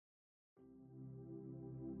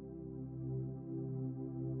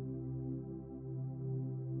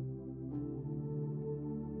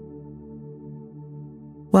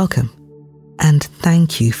Welcome, and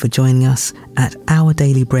thank you for joining us at Our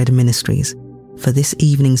Daily Bread Ministries for this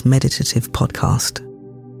evening's meditative podcast.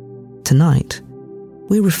 Tonight,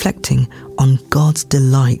 we're reflecting on God's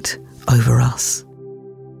delight over us.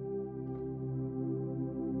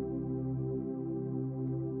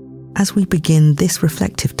 As we begin this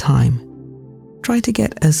reflective time, try to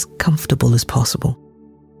get as comfortable as possible.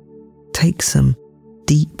 Take some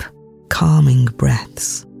deep, calming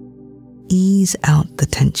breaths. Ease out the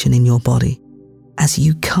tension in your body as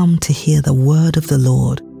you come to hear the word of the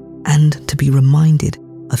Lord and to be reminded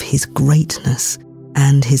of His greatness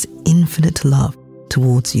and His infinite love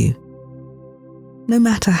towards you. No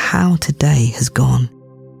matter how today has gone,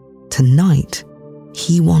 tonight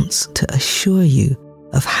He wants to assure you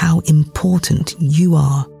of how important you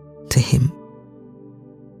are to Him.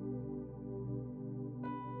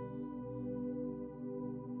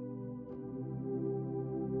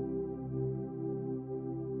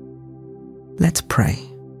 Let's pray.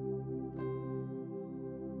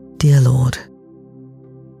 Dear Lord,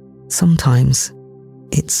 sometimes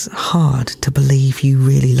it's hard to believe you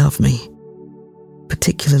really love me,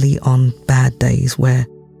 particularly on bad days where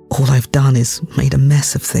all I've done is made a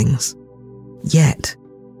mess of things. Yet,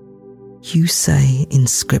 you say in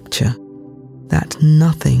Scripture that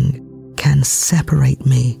nothing can separate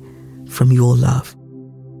me from your love.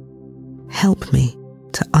 Help me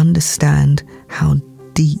to understand how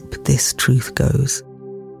deep this truth goes.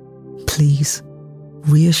 Please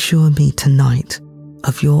reassure me tonight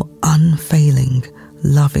of your unfailing,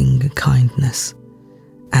 loving kindness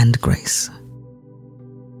and grace.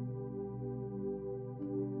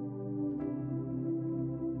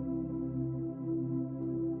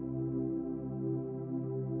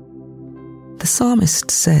 The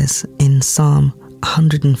psalmist says in Psalm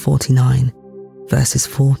 149, verses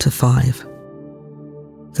 4 to 5,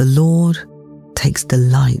 "The Lord takes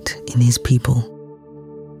delight in His people,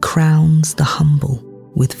 crowns the humble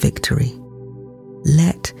with victory.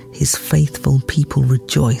 Let His faithful people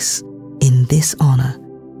rejoice in this honor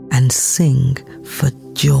and sing for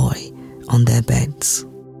joy on their beds."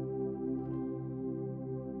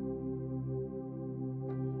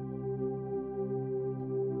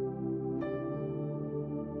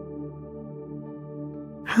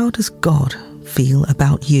 How does God feel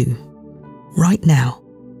about you right now?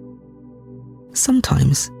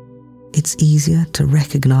 Sometimes it's easier to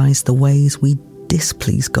recognize the ways we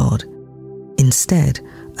displease God instead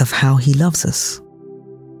of how He loves us.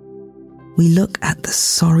 We look at the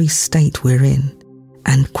sorry state we're in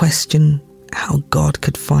and question how God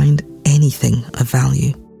could find anything of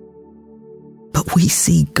value. But we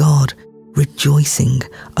see God rejoicing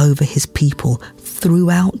over His people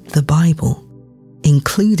throughout the Bible,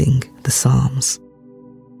 including the Psalms.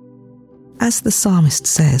 As the psalmist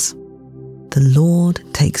says, "The Lord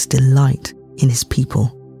takes delight in His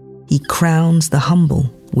people. He crowns the humble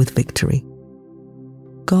with victory."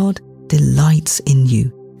 God delights in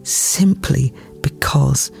you simply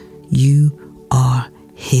because you are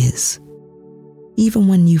His. Even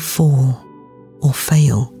when you fall or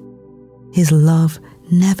fail, His love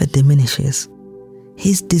never diminishes.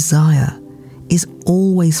 His desire is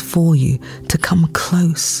always for you to come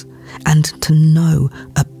close and to know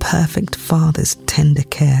a perfect Father's tender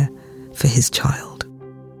care for His child.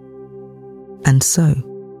 And so,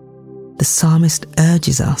 the psalmist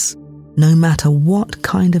urges us, no matter what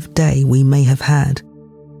kind of day we may have had,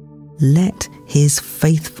 let His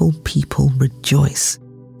faithful people rejoice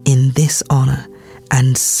in this honor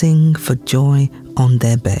and sing for joy on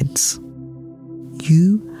their beds.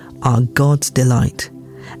 You are God's delight,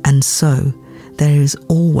 and so there is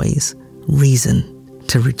always reason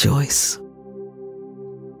to rejoice.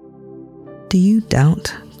 Do you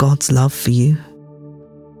doubt God's love for you?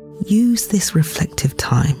 Use this reflective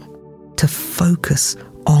time to focus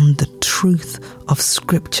on the truth of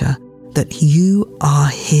Scripture that you are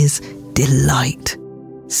His delight,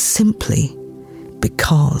 simply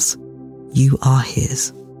because you are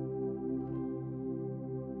His.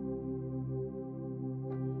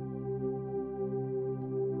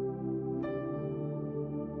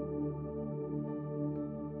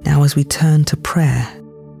 Now, as we turn to prayer,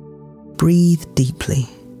 breathe deeply,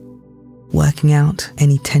 working out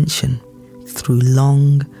any tension through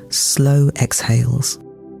long, slow exhales.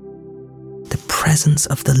 The presence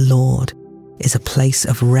of the Lord is a place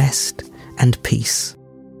of rest and peace.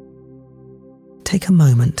 Take a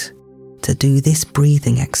moment to do this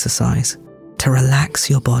breathing exercise to relax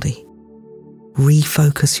your body,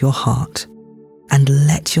 refocus your heart, and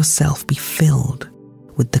let yourself be filled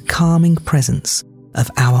with the calming presence of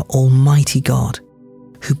our Almighty God,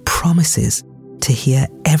 who promises to hear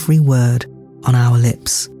every word on our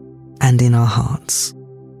lips and in our hearts.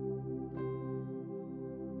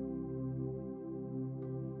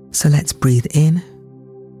 So let's breathe in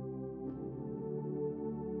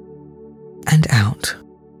and out,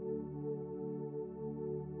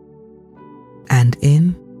 and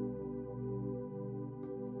in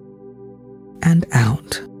and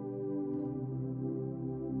out.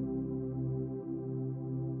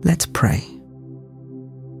 Let's pray.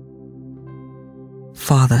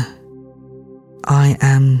 Father, I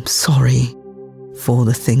am sorry for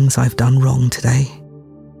the things I've done wrong today,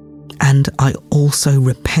 and I also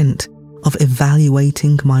repent of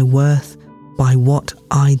evaluating my worth by what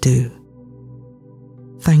I do.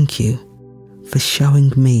 Thank you for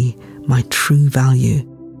showing me my true value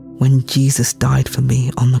when Jesus died for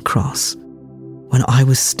me on the cross, when I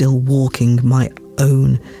was still walking my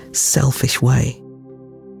own selfish way.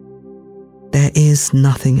 There is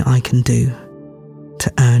nothing I can do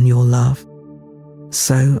to earn your love,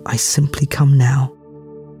 so I simply come now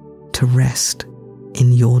to rest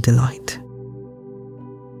in your delight.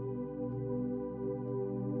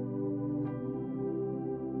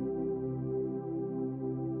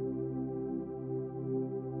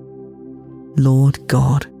 Lord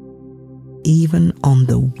God, even on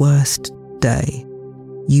the worst day,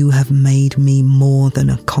 you have made me more than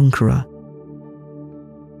a conqueror.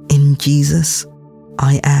 In Jesus,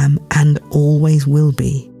 I am and always will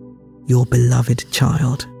be your beloved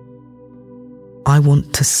child. I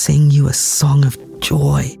want to sing you a song of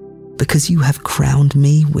joy because you have crowned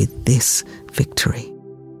me with this victory.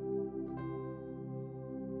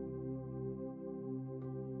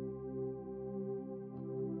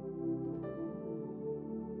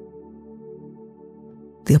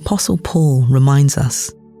 The Apostle Paul reminds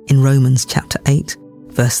us in Romans chapter 8,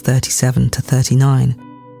 verse 37 to 39,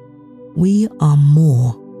 we are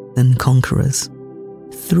more than conquerors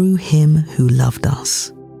through him who loved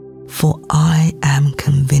us. For I am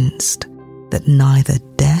convinced that neither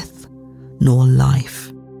death nor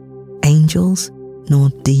life, angels nor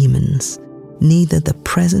demons, neither the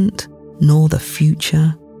present nor the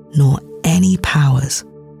future, nor any powers,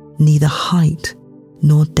 neither height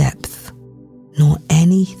nor depth, nor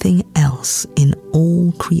anything else in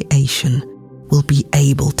all creation will be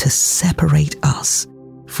able to separate us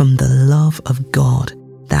from the love of God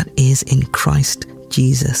that is in Christ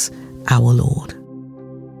Jesus our Lord.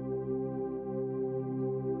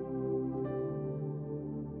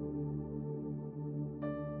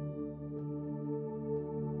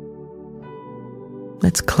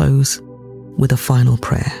 Let's close with a final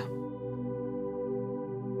prayer.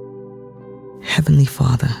 Heavenly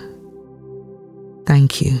Father,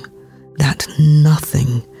 thank you that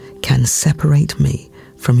nothing can separate me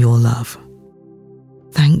from your love.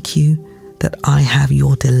 Thank you that I have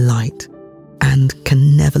your delight and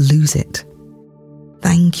can never lose it.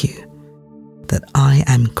 Thank you that I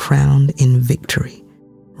am crowned in victory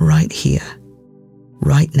right here,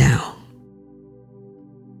 right now.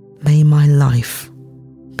 May my life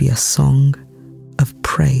be a song of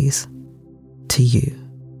praise to you.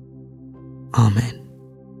 Amen.